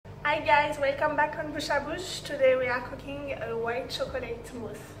Hi guys, welcome back on Mousse. Today we are cooking a white chocolate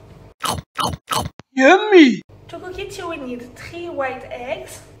mousse. Yummy! To cook it you will need 3 white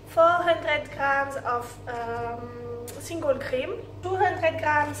eggs, 400 grams of single cream, 200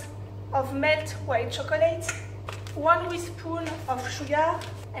 grams of melt white chocolate, 1 teaspoon of sugar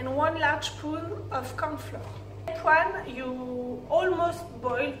and 1 large spoon of corn flour. Step 1, you almost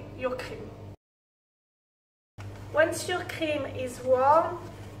boil your cream. Once your cream is warm,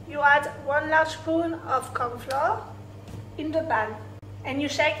 you add 1 large spoon of corn flour in the pan and you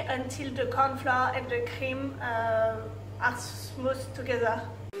shake until the corn flour and the cream are smooth together.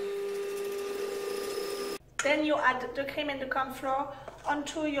 Then you add the cream and the corn flour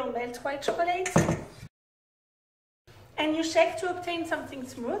onto your melt white chocolate and you shake to obtain something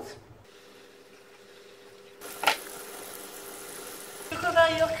smooth. You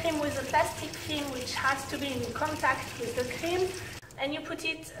cover your cream with a plastic film which has to be in contact with the cream, and you put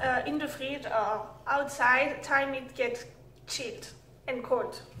it in the fridge or outside time it gets chilled and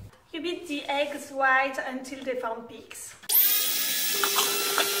cold. You beat the eggs white until they form peaks.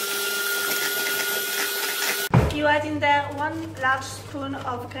 You add in there 1 large spoon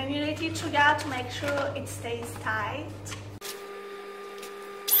of granulated sugar to make sure it stays tight.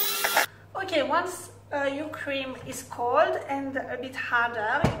 Okay, once your cream is cold and a bit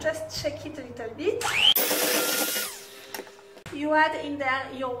harder, you just shake it a little bit. You add in there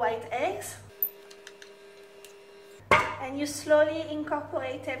your white eggs and you slowly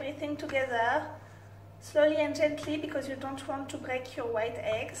incorporate everything together, slowly and gently, because you don't want to break your white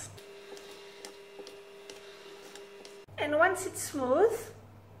eggs. And once it's smooth,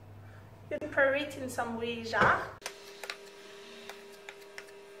 you pour it in some wee jar.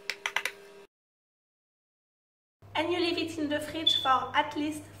 And you leave it in the fridge for at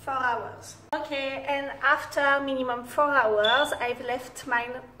least 4 hours. Okay, and after minimum 4 hours, I've left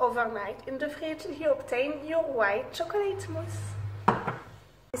mine overnight in the fridge. You obtain your white chocolate mousse.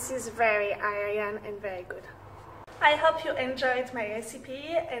 This is very iron and very good. I hope you enjoyed my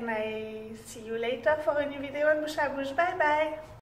recipe and I see you later for a new video on Mousse. Bye bye!